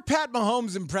 Yeah. Your Pat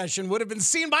Mahomes impression would have been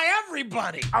seen by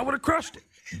everybody. I would have crushed it.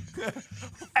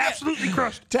 Absolutely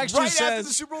crushed. Texture right says, after the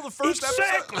Super Bowl, the first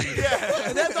exactly.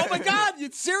 episode. Yeah. Oh my God!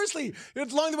 Seriously,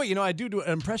 it's along the way. I do an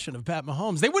impression of Pat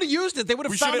Mahomes. They would have used it. They would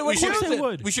have found a way to use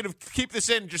it. We should have keep this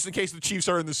in just in case the Chiefs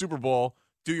are in the Super Bowl.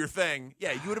 Do your thing.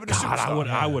 Yeah, you would have been a superstar.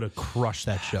 I would have crushed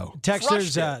that show.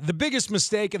 Texters, the biggest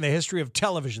mistake in the history of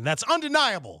television. That's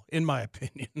undeniable, in my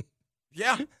opinion.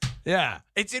 Yeah. Yeah.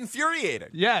 It's infuriating.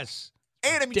 Yes.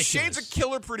 And, I mean, Ridiculous. Shane's a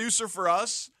killer producer for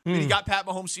us. I mean, he got Pat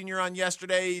Mahomes Sr. on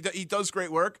yesterday. He does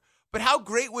great work. But how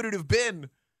great would it have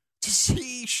been to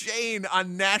see Shane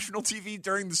on national TV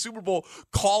during the Super Bowl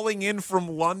calling in from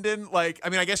London? Like, I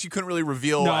mean, I guess you couldn't really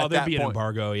reveal at there'd that be point. an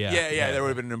embargo, yeah. Yeah, there would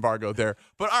have been an embargo there.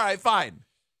 But, all right, fine.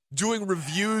 Doing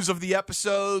reviews of the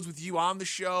episodes with you on the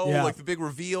show, like the big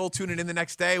reveal, tuning in the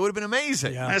next day. It would have been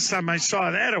amazing. Yeah. Last time I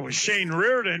saw that, it was Shane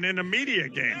Reardon in a media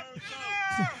game.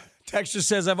 Texture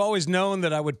says, I've always known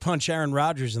that I would punch Aaron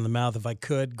Rodgers in the mouth if I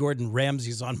could. Gordon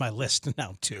Ramsay's on my list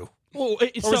now, too. Well,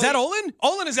 is that Olin?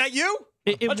 Olin, is that you?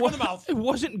 It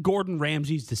wasn't Gordon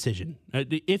Ramsay's decision.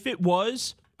 If it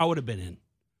was, I would have been in.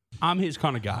 I'm his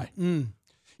kind of guy.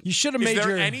 You should have made Is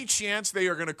there your... any chance they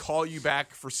are going to call you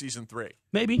back for season 3?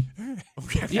 Maybe.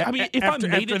 Okay. Yeah, I mean, if I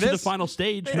made it to the final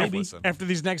stage, maybe. After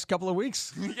these next couple of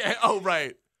weeks. Yeah. Oh,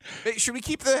 right. Hey, should we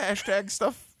keep the hashtag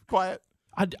stuff quiet?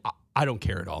 I don't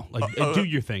care at all. Like, do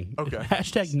your thing. Okay.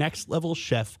 Hashtag Next Level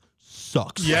Chef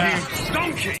sucks. Yeah.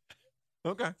 Donkey.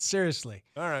 Okay. Seriously.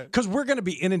 All right. Because we're going to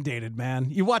be inundated,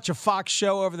 man. You watch a Fox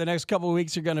show over the next couple of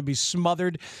weeks, you're going to be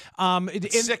smothered.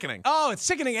 It's sickening. Oh, it's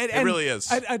sickening. It really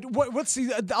is.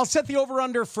 I'll set the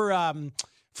over-under for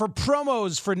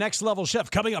promos for Next Level Chef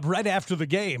coming up right after the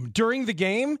game. During the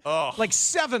game, like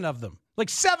 7 of them. Like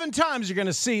 7 times you're going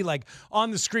to see, like,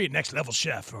 on the screen, Next Level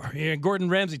Chef, or Gordon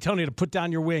Ramsay telling you to put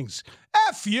down your wings.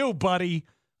 F you, buddy.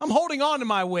 I'm holding on to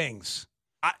my wings.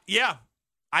 I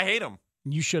hate him.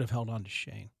 You should have held on to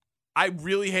Shane. I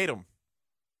really hate him.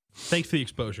 Thanks for the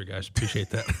exposure, guys. Appreciate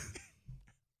that.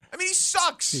 I mean, he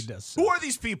sucks. He does Who are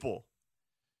these people?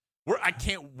 I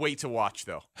can't wait to watch,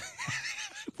 though.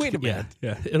 Wait a minute.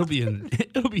 Yeah. It'll be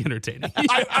entertaining.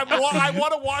 I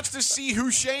want to watch to see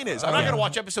who Shane is. I'm not going to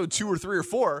watch episode 2 or 3 or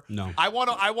 4. No. I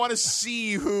want to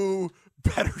see who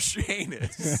better Shane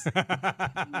is.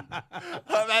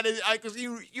 That is because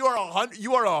you are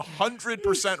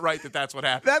 100% right that's what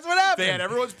happened. That's what happened. They had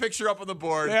everyone's picture up on the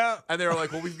board, and they were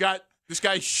like, "Well, we've got this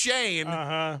guy's Shane,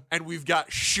 and we've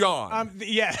got Sean.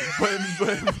 Yeah.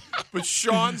 But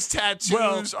Sean's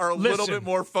tattoos are a little bit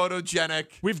more photogenic.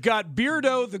 We've got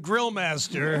Beardo the Grill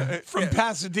Master from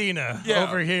Pasadena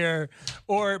over here,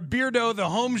 or Beardo the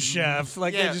Home Chef.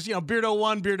 Like they just, Beardo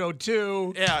 1, Beardo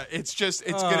 2. Yeah, it's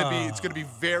gonna be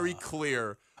very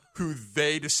clear who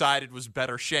they decided was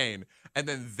better Shane. And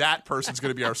then that person's going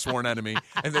to be our sworn enemy.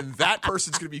 And then that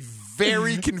person's going to be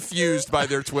very confused by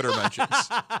their Twitter mentions.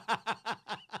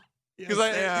 Because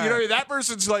that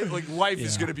person's life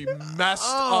is going to be messed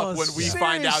up when we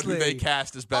find out who they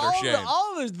cast as better Shane.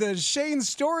 All the Shane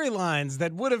storylines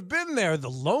that would have been there, the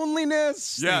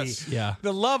loneliness, the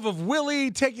love of Willie,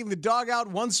 taking the dog out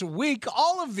once a week,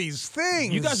 all of these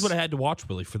things. You guys would have had to watch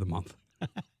Willie for the month.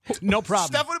 No problem.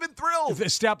 Steph would have been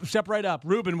thrilled. Step right up.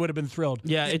 Ruben would have been thrilled.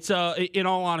 Yeah, it's in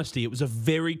all honesty, it was a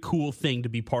very cool thing to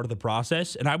be part of the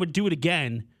process, and I would do it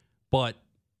again, but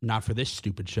not for this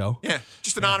stupid show. Yeah,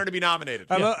 just an honor to be nominated.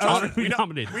 Honor to be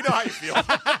nominated. We know how you feel.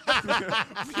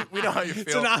 We know how you feel.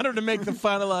 It's an honor to make the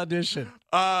final audition.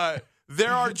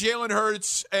 There are Jalen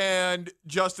Hurts and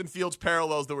Justin Fields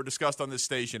parallels that were discussed on this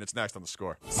station. It's next on The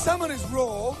Score. Salmon is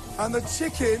raw, and the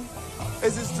chicken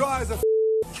is as dry as a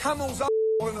camel's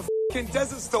in a fucking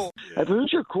desert storm.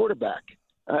 Who's your quarterback?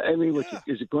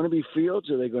 Is it going to be Fields,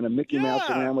 or are they going to Mickey Mouse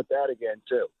around with that again,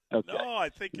 too? Okay. No, I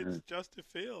think it's Justin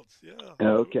Fields,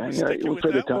 Okay. All right. Well,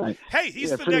 for the time. Hey,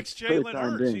 he's the next Jalen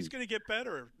Hurts. He's going to get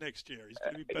better next year. He's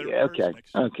going to be better next year.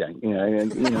 Okay. Yeah,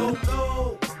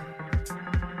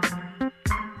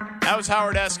 That was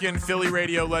Howard Eskin, Philly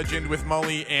radio legend, with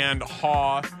Mully and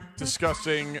Haw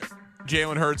discussing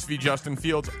Jalen Hurts v. Justin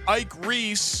Fields. Ike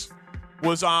Reese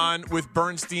was on with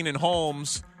Bernstein and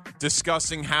Holmes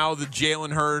discussing how the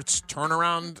Jalen Hurts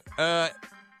turnaround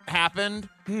happened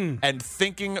and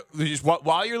thinking,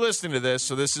 while you're listening to this,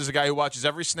 so this is a guy who watches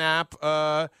every snap,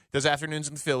 does afternoons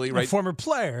in Philly, right? A former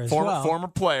player as well. Former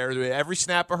player. Every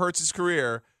snap of Hurts'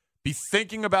 career. Be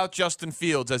thinking about Justin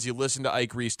Fields as you listen to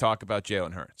Ike Reese talk about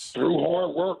Jalen Hurts. Through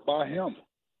hard work by him.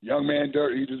 Young man,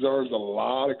 he deserves a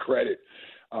lot of credit.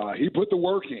 He put the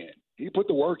work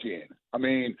in. I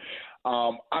mean,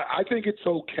 I think it's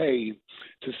okay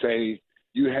to say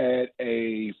you had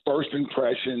a first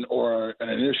impression or an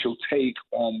initial take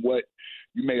on what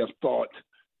you may have thought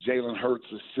Jalen Hurts'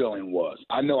 ceiling was.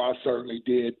 I know I certainly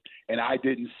did, and I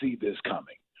didn't see this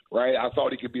coming, right? I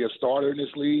thought he could be a starter in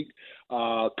this league.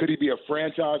 Could he be a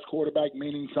franchise quarterback,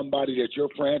 meaning somebody that your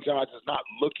franchise is not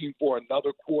looking for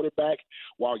another quarterback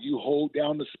while you hold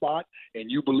down the spot and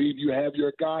you believe you have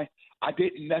your guy? I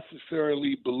didn't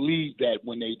necessarily believe that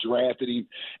when they drafted him,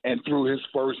 and through his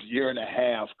first year and a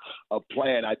half of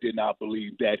playing, I did not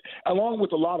believe that, along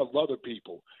with a lot of other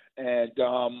people. And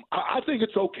I think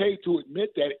it's okay to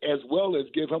admit that, as well as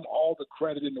give him all the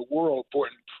credit in the world for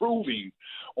improving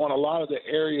on a lot of the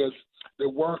areas that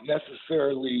weren't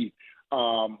necessarily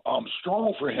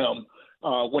strong for him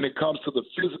when it comes to the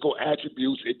physical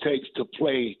attributes it takes to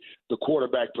play the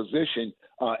quarterback position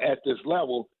at this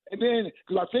level. And then,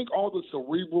 because I think all the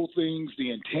cerebral things, the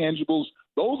intangibles,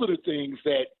 those are the things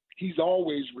that he's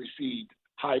always received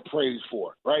high praise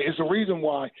for, right? It's the reason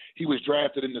why he was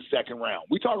drafted in the second round.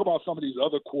 We talk about some of these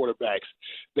other quarterbacks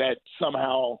that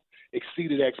somehow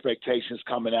exceeded expectations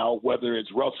coming out, whether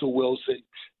it's Russell Wilson,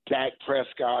 Dak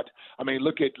Prescott. I mean,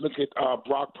 look at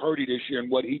Brock Purdy this year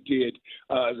and what he did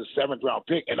as a seventh-round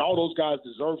pick. And all those guys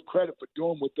deserve credit for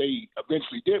doing what they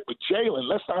eventually did. But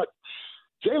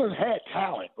Jalen had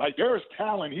talent. Like, there was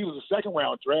talent. He was a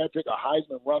second-round draft pick, a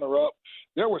Heisman runner-up.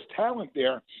 There was talent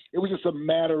there. It was just a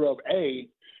matter of, A,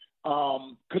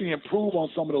 could he improve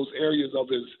on some of those areas of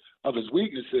his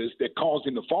weaknesses that caused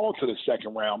him to fall to the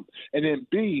second round? And then,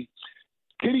 B,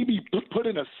 can he be put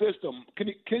in a system?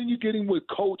 Can you get him with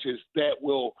coaches that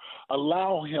will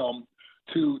allow him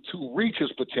to reach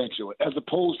his potential, as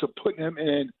opposed to putting him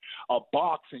in a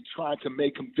box and trying to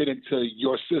make him fit into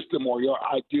your system or your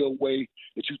ideal way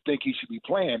that you think he should be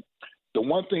playing? The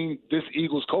one thing this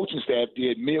Eagles coaching staff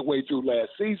did midway through last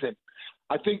season,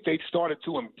 I think they started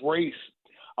to embrace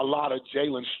a lot of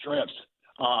Jalen's strengths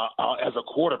as a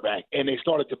quarterback, and they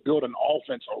started to build an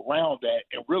offense around that.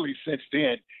 And really, since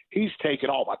then, he's taken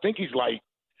off. I think he's like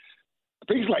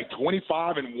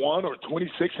 25-1 or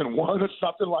 26-1 or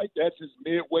something like that since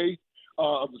midway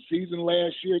of the season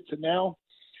last year to now.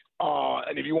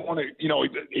 And if you want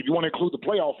to include the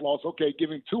playoff loss, okay,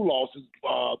 give him 2 losses,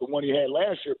 the one he had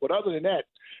last year. But other than that,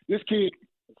 this kid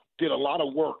did a lot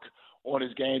of work on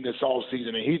his game this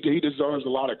offseason, and he deserves a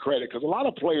lot of credit, because a lot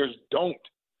of players don't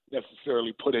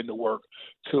necessarily put in the work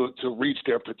to reach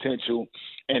their potential.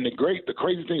 And the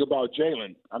crazy thing about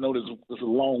Jalen, I know this is a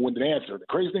long-winded answer. The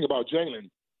crazy thing about Jalen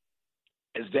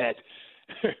is that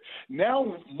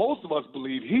now most of us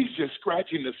believe he's just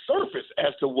scratching the surface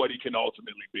as to what he can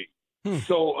ultimately be.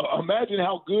 So imagine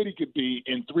how good he could be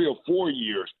in 3 or 4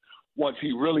 years once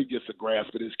he really gets a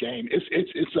grasp of this game.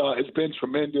 It's been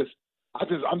tremendous.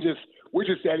 We're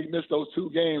just sad he missed those 2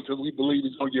 games because we believe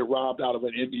he's going to get robbed out of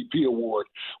an MVP award,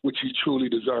 which he truly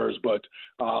deserves. But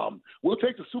we'll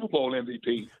take the Super Bowl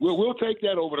MVP. We'll take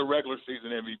that over the regular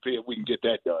season MVP if we can get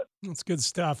that done. That's good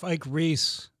stuff. Ike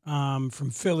Reese from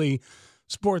Philly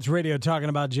Sports Radio talking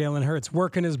about Jalen Hurts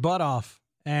working his butt off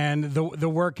and the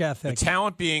work ethic. The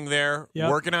talent being there,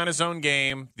 working on his own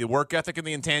game, the work ethic and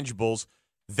the intangibles,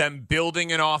 them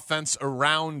building an offense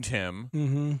around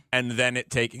him, and then it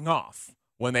taking off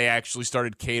when they actually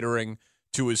started catering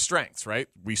to his strengths, right?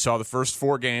 We saw the first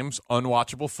 4 games,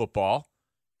 unwatchable football,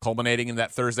 culminating in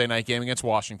that Thursday night game against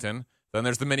Washington. Then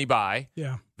there's the mini bye.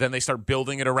 Yeah. Then they start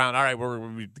building it around, all right,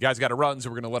 the guy's got to run, so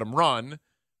we're going to let him run.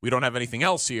 We don't have anything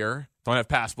else here. Don't have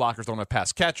pass blockers, don't have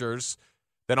pass catchers.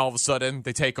 Then all of a sudden,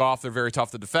 they take off. They're very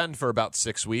tough to defend for about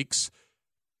 6 weeks.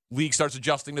 League starts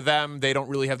adjusting to them. They don't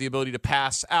really have the ability to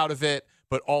pass out of it,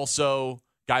 but also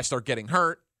guys start getting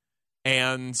hurt.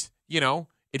 And,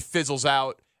 it fizzles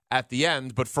out at the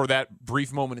end. But for that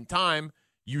brief moment in time,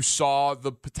 you saw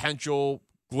the potential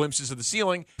glimpses of the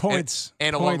ceiling. Points.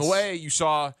 And along the way, you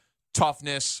saw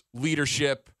toughness,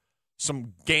 leadership,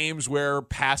 some games where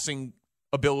passing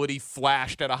ability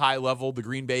flashed at a high level. The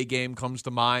Green Bay game comes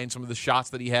to mind, some of the shots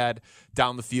that he had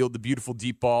down the field, the beautiful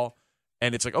deep ball.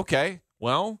 And it's like, okay,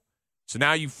 well, so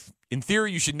now in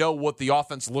theory, you should know what the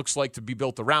offense looks like to be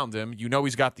built around him. You know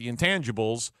he's got the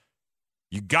intangibles.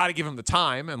 You got to give him the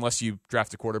time, unless you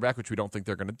draft a quarterback, which we don't think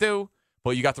they're going to do.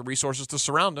 But you got the resources to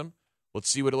surround him. Let's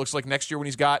see what it looks like next year when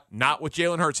he's got not what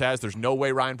Jalen Hurts has. There's no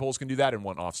way Ryan Poles can do that in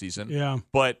one offseason. Yeah.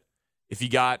 But if he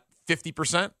got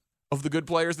 50% of the good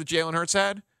players that Jalen Hurts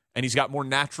had, and he's got more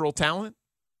natural talent,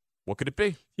 what could it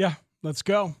be? Yeah, let's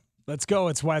go.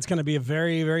 It's why it's going to be a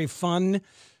very, very fun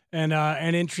and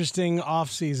an interesting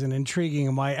offseason, intriguing,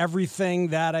 and why everything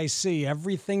that I see,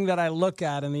 everything that I look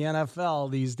at in the NFL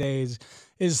these days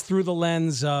is through the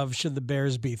lens of, should the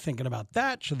Bears be thinking about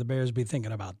that? Should the Bears be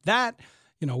thinking about that?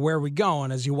 Where are we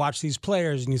going? As you watch these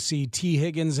players and you see T.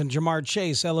 Higgins and Jamar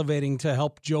Chase elevating to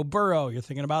help Joe Burrow, you're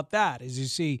thinking about that. As you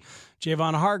see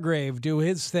Javon Hargrave do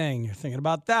his thing, you're thinking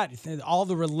about that. All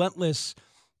the relentless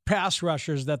pass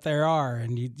rushers that there are,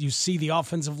 and you see the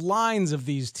offensive lines of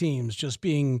these teams just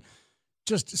being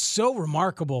just so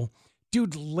remarkable.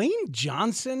 Dude, Lane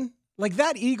Johnson, like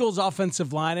that Eagles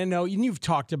offensive line, I know you've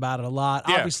talked about it a lot.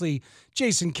 Yeah. Obviously,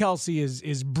 Jason Kelce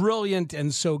is brilliant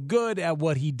and so good at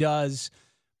what he does.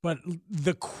 But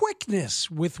the quickness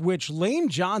with which Lane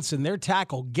Johnson, their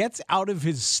tackle, gets out of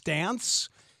his stance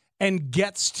and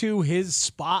gets to his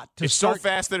spot to start. So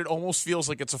fast that it almost feels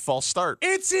like it's a false start.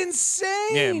 It's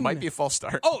insane. Yeah, it might be a false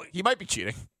start. Oh, he might be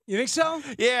cheating. You think so?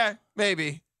 Yeah,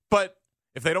 maybe. But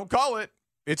if they don't call it,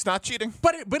 it's not cheating.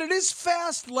 But it is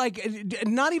fast, like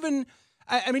not even.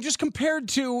 I mean, just compared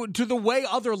to the way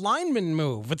other linemen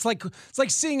move, it's like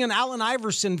seeing an Allen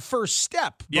Iverson first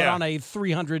step, but on a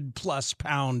 300+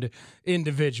 pound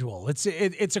individual. It's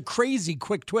a crazy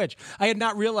quick twitch. I had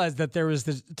not realized that there was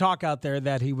this talk out there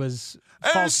that he was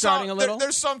false starting a little.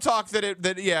 There's some talk that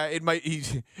it might.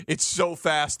 It's so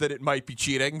fast that it might be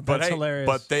cheating. But that's hilarious.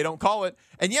 But they don't call it.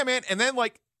 And yeah, man. And then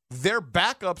like their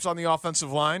backups on the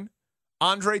offensive line,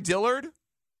 Andre Dillard,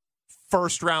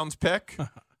 first round pick.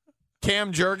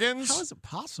 Cam Jurgens. How is it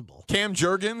possible? Cam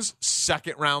Jurgens,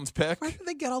 second round pick. Where did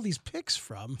they get all these picks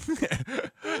from?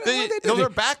 Those are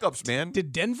backups, man.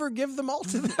 Did Denver give them all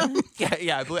to them?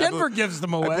 yeah. Denver gives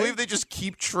them away. I believe they just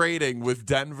keep trading with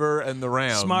Denver and the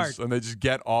Rams. Smart. And they just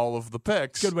get all of the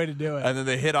picks. Good way to do it. And then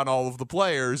they hit on all of the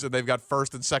players, and they've got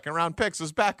first and second round picks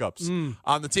as backups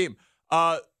on the team.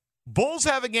 Bulls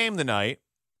have a game tonight,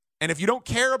 and if you don't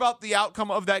care about the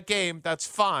outcome of that game, that's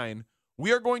fine.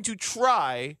 We are going to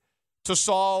try to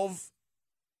solve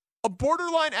a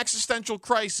borderline existential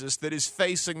crisis that is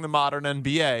facing the modern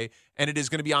NBA, and it is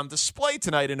going to be on display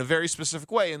tonight in a very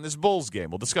specific way in this Bulls game.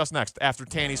 We'll discuss next after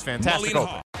Tanny's fantastic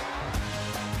open.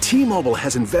 T-Mobile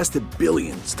has invested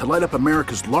billions to light up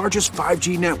America's largest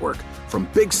 5G network, from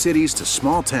big cities to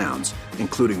small towns,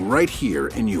 including right here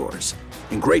in yours.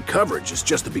 And great coverage is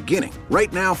just the beginning.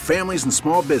 Right now, families and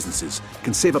small businesses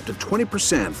can save up to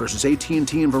 20% versus AT&T and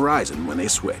Verizon when they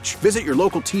switch. Visit your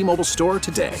local T-Mobile store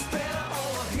today.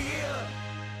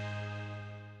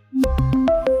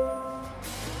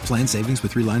 Plan savings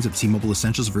with 3 lines of T-Mobile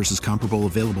Essentials versus comparable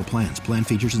available plans. Plan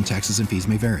features and taxes and fees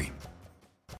may vary.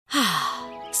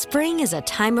 Spring is a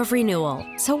time of renewal,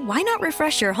 so why not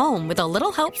refresh your home with a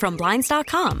little help from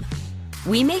Blinds.com?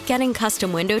 we make getting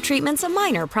custom window treatments a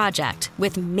minor project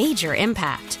with major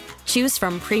impact. Choose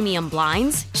from premium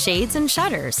blinds, shades, and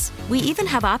shutters. We even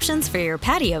have options for your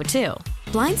patio, too.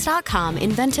 Blinds.com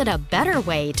invented a better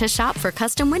way to shop for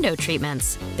custom window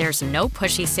treatments. There's no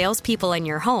pushy salespeople in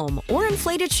your home or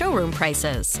inflated showroom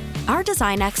prices. Our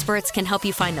design experts can help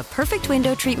you find the perfect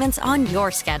window treatments on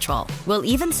your schedule. We'll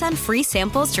even send free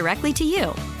samples directly to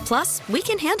you. Plus, we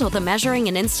can handle the measuring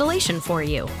and installation for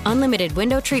you. Unlimited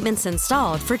window treatments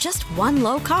installed for just one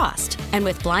low cost. And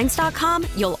with Blinds.com,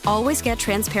 you'll always get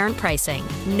transparent pricing.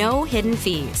 No hidden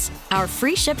fees. Our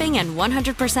free shipping and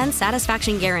 100%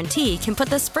 satisfaction guarantee can put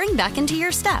the spring back into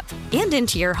your step and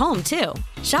into your home, too.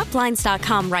 Shop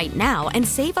Blinds.com right now and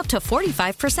save up to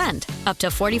 45%. Up to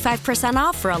 45%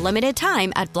 off for a limited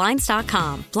time at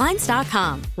Blinds.com.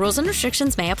 Blinds.com. Rules and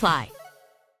restrictions may apply.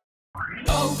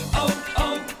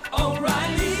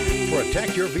 O'Reilly.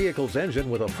 Protect your vehicle's engine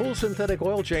with a full synthetic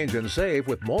oil change and save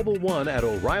with Mobil 1 at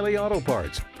O'Reilly Auto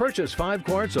Parts. Purchase 5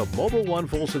 quarts of Mobil 1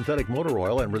 full synthetic motor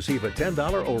oil and receive a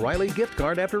 $10 O'Reilly gift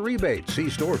card after rebate. See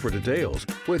store for details.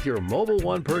 With your Mobil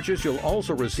 1 purchase, you'll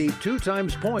also receive 2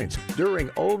 times points during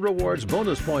O Rewards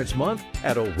Bonus Points Month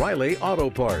at O'Reilly Auto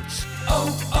Parts.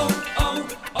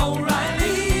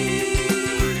 O'Reilly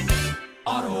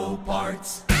Auto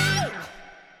Parts.